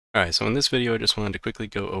Alright, so in this video I just wanted to quickly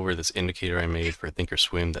go over this indicator I made for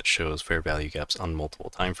Thinkorswim that shows fair value gaps on multiple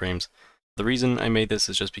time frames. The reason I made this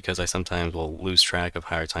is just because I sometimes will lose track of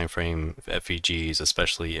higher time frame FVGs,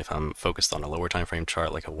 especially if I'm focused on a lower time frame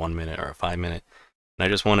chart like a 1 minute or a 5 minute. And I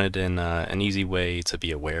just wanted an easy way to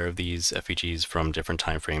be aware of these FVGs from different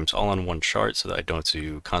time frames all on one chart so that I don't have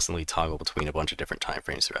to constantly toggle between a bunch of different time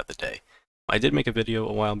frames throughout the day. I did make a video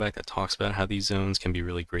a while back that talks about how these zones can be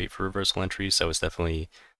really great for reversal entries, so it's definitely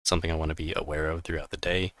something I want to be aware of throughout the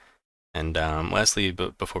day. And lastly,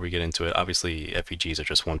 before we get into it, obviously FVGs are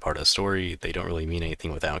just one part of the story. They don't really mean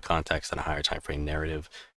anything without context and a higher time frame narrative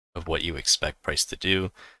of what you expect price to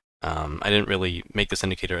do. I didn't really make this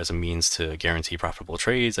indicator as a means to guarantee profitable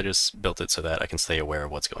trades. I just built it so that I can stay aware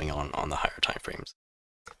of what's going on the higher time frames.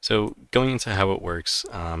 So going into how it works,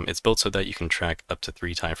 it's built so that you can track up to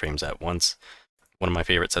 3 time frames at once. One of my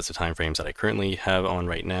favorite sets of time frames that I currently have on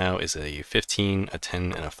right now is a 15, a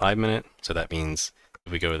 10, and a 5 minute. So that means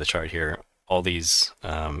if we go to the chart here, all these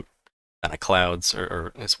kind of clouds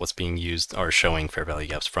or is what's being used are showing fair value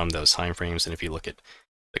gaps from those time frames. And if you look at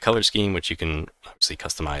the color scheme, which you can obviously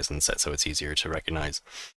customize and set so it's easier to recognize,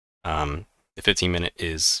 the 15 minute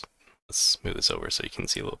is, let's move this over so you can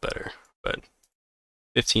see a little better, but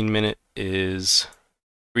 15 minute is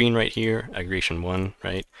green right here, aggregation 1,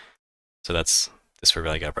 right? So that's this fair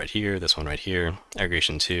value gap right here, this one right here.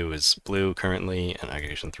 Aggregation 2 is blue currently, and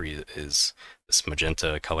aggregation 3 is this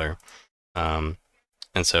magenta color. And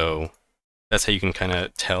so that's how you can kind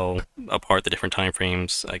of tell apart the different time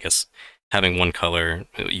frames. I guess having one color,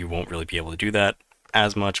 you won't really be able to do that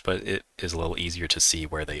as much, but it is a little easier to see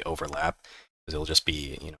where they overlap, because it'll just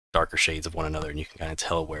be, you know, darker shades of one another, and you can kind of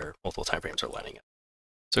tell where multiple time frames are lining up.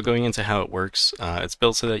 So going into how it works, it's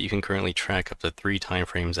built so that you can currently track up to 3 time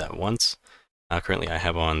frames at once. Currently I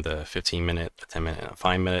have on the 15 minute, a 10 minute, and a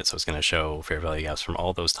 5 minute, so it's going to show fair value gaps from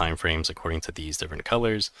all those time frames according to these different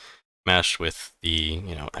colors, matched with the,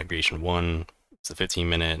 aggregation 1, it's the 15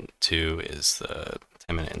 minute, 2 is the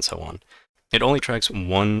 10 minute, and so on. It only tracks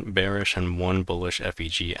one bearish and one bullish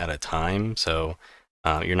FVG at a time, so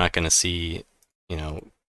you're not going to see,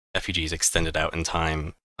 FVGs extended out in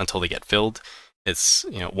time until they get filled. It's,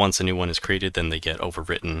 once a new one is created, then they get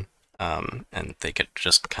overwritten, and they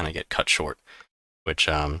just kind of get cut short, which,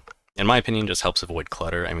 in my opinion, just helps avoid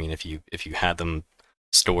clutter. I mean, if you had them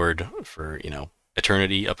stored for,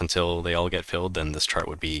 eternity up until they all get filled, then this chart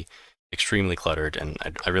would be extremely cluttered, and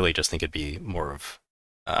I really just think it'd be more of,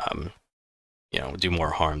 do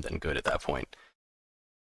more harm than good at that point.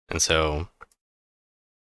 And so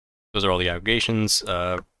those are all the aggregations.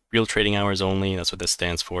 Real trading hours only, that's what this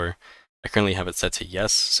stands for. I currently have it set to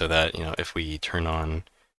yes, so that, if we turn on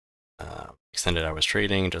extended hours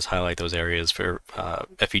trading, just highlight those areas for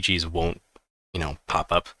FVGs won't,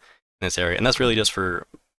 pop up in this area. And that's really just for,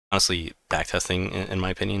 honestly, backtesting, in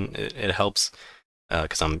my opinion. It helps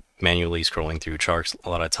because I'm manually scrolling through charts a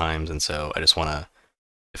lot of times, and so I just want to,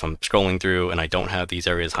 if I'm scrolling through and I don't have these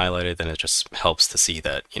areas highlighted, then it just helps to see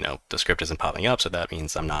that, the script isn't popping up, so that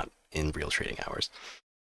means I'm not in real trading hours.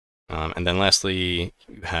 And then lastly,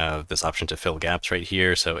 you have this option to fill gaps right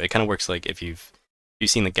here. So it kind of works like if you've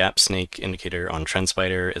seen the gap snake indicator on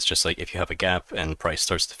TrendSpider, it's just like if you have a gap and price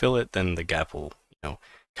starts to fill it, then the gap will, kind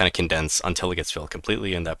of condense until it gets filled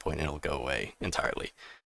completely, and at that point it'll go away entirely.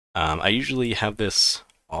 I usually have this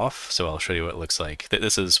off, so I'll show you what it looks like.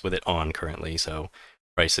 This is with it on currently, so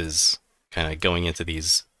price is kind of going into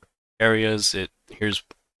these areas. Here's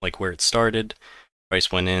like where it started. Price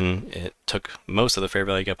went in, it took most of the fair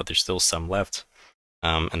value gap, but there's still some left.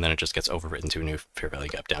 And then it just gets overwritten to a new fair value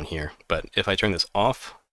gap down here. But if I turn this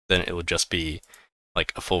off, then it will just be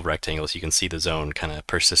like a full rectangle, so you can see the zone kind of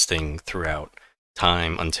persisting throughout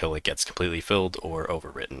time until it gets completely filled or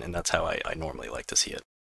overwritten, and that's how I normally like to see it.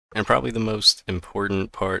 And probably the most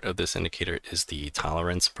important part of this indicator is the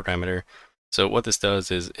tolerance parameter. So what this does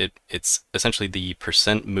is it's essentially the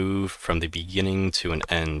percent move from the beginning to an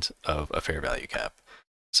end of a fair value gap.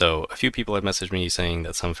 So a few people have messaged me saying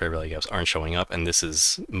that some fair value gaps aren't showing up, and this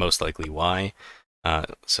is most likely why.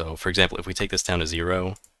 So for example, if we take this down to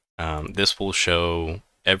 0, this will show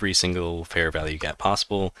every single fair value gap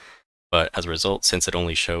possible, but as a result, since it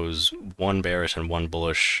only shows one bearish and one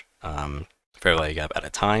bullish fair value gap at a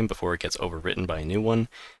time before it gets overwritten by a new one,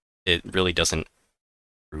 it really doesn't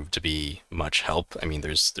prove to be much help. I mean,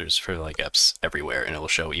 there's fair value gaps everywhere, and it'll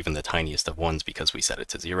show even the tiniest of ones because we set it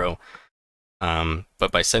to 0.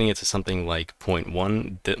 But by setting it to something like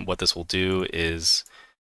 0.1, what this will do is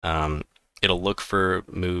it'll look for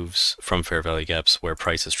moves from fair value gaps where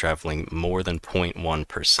price is traveling more than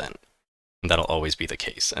 0.1%. And that'll always be the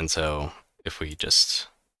case. And so if we just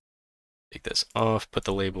Take this off, put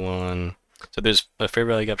the label on. So there's a fair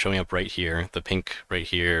value gap showing up right here. The pink right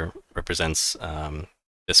here represents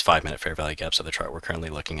this 5-minute fair value gap, so the chart we're currently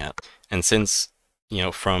looking at. And since,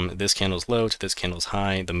 from this candle's low to this candle's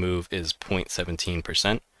high, the move is 0.17%.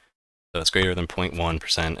 So that's greater than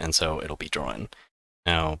 0.1%, and so it'll be drawn.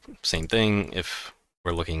 Now, same thing if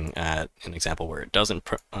we're looking at an example where it doesn't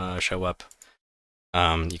show up.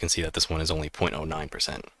 You can see that this one is only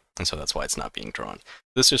 0.09%, and so that's why it's not being drawn.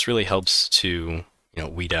 This just really helps to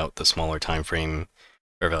weed out the smaller time frame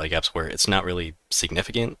fair value gaps where it's not really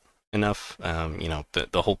significant enough.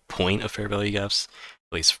 The whole point of fair value gaps,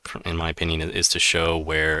 at least in my opinion, is to show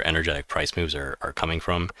where energetic price moves are coming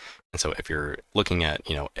from. And so if you're looking at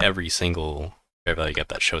every single fair value gap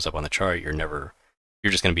that shows up on the chart, you're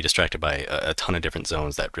just going to be distracted by a ton of different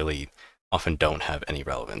zones that really often don't have any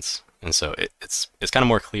relevance. And so it's kind of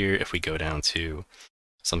more clear if we go down to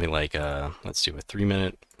something like let's do a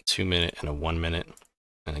 3-minute, 2-minute, and a 1-minute,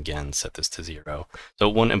 and again set this to 0. So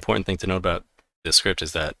one important thing to note about this script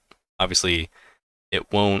is that obviously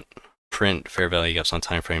it won't print fair value gaps on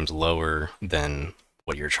timeframes lower than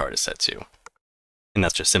what your chart is set to. And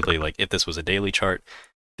that's just simply like if this was a daily chart,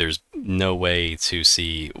 there's no way to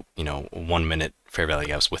see 1-minute fair value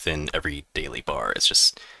gaps within every daily bar.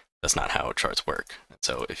 That's not how charts work.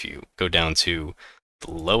 So if you go down to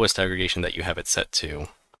the lowest aggregation that you have it set to,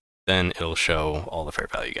 then it'll show all the fair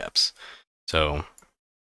value gaps. So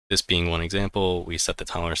this being one example, we set the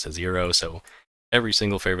tolerance to 0. So every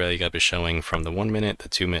single fair value gap is showing from the 1-minute, the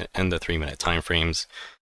 2-minute, and the 3-minute time frames.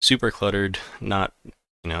 Super cluttered, not,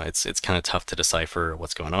 it's kind of tough to decipher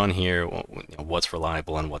what's going on here, what's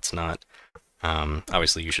reliable and what's not.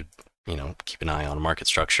 Obviously you should, keep an eye on market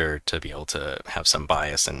structure to be able to have some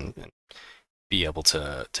bias and be able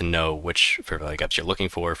to know which fair value gaps you're looking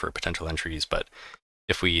for potential entries. But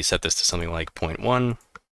if we set this to something like 0.1,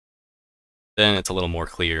 then it's a little more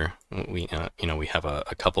clear. We have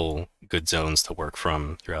a couple good zones to work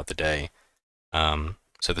from throughout the day.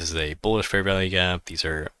 So this is a bullish fair value gap. These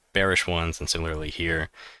are bearish ones, and similarly here.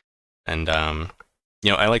 And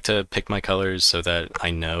I like to pick my colors so that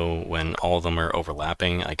I know when all of them are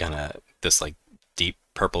overlapping. This like deep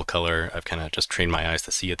purple color, I've kind of just trained my eyes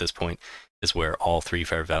to see at this point, is where all 3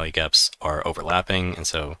 fair value gaps are overlapping. And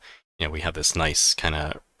so we have this nice kind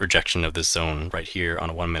of rejection of this zone right here on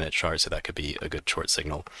a 1-minute chart, so that could be a good short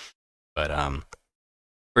signal. But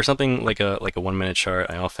for something like a 1-minute chart,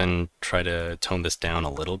 I often try to tone this down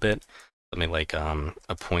a little bit. Something like a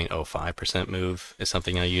 0.05% move is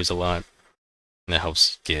something I use a lot. And that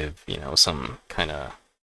helps give some kind of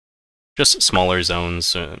just smaller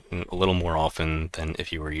zones a little more often than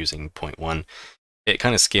if you were using 0.1. It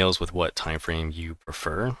kind of scales with what time frame you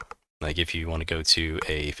prefer. Like if you want to go to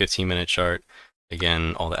a 15-minute chart,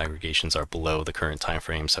 again, all the aggregations are below the current time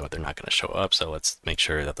frame, so they're not going to show up. So let's make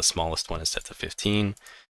sure that the smallest one is set to 15.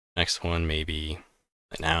 Next one maybe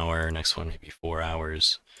an hour. Next one maybe 4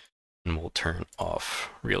 hours. And we'll turn off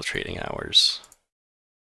real trading hours.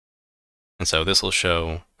 And so this will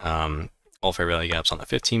show all fair value gaps on the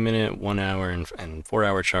 15-minute, 1 hour, and 4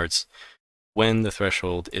 hour charts when the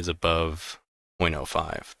threshold is above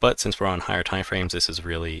 0.05. But since we're on higher time frames, this is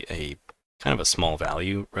really a kind of a small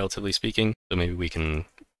value, relatively speaking. So maybe we can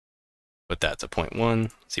put that to 0.1,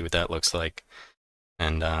 see what that looks like.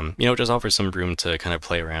 And, it just offers some room to kind of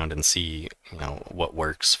play around and see, what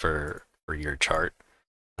works for your chart.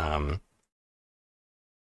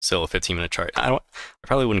 Still a 15-minute chart. I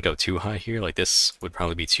probably wouldn't go too high here. Like this would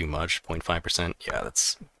probably be too much. 0.5%. Yeah,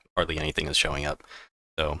 that's hardly anything is showing up.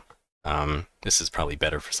 So this is probably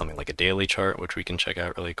better for something like a daily chart, which we can check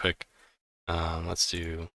out really quick. Let's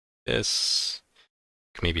do this.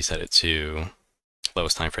 Maybe set it to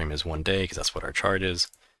lowest time frame is 1 day because that's what our chart is.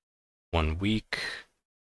 1 week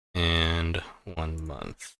and 1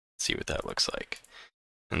 month. See what that looks like.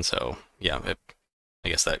 And so yeah, I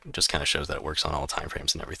guess that just kind of shows that it works on all time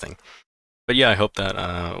frames and everything. But yeah, I hope that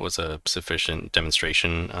was a sufficient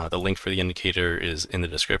demonstration. The link for the indicator is in the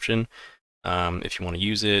description. If you want to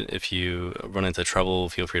use it, if you run into trouble,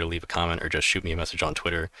 feel free to leave a comment or just shoot me a message on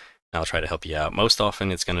Twitter. I'll try to help you out. Most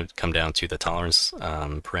often it's going to come down to the tolerance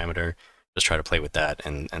parameter. Just try to play with that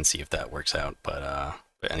and see if that works out. But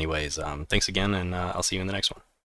anyways, thanks again, and I'll see you in the next one.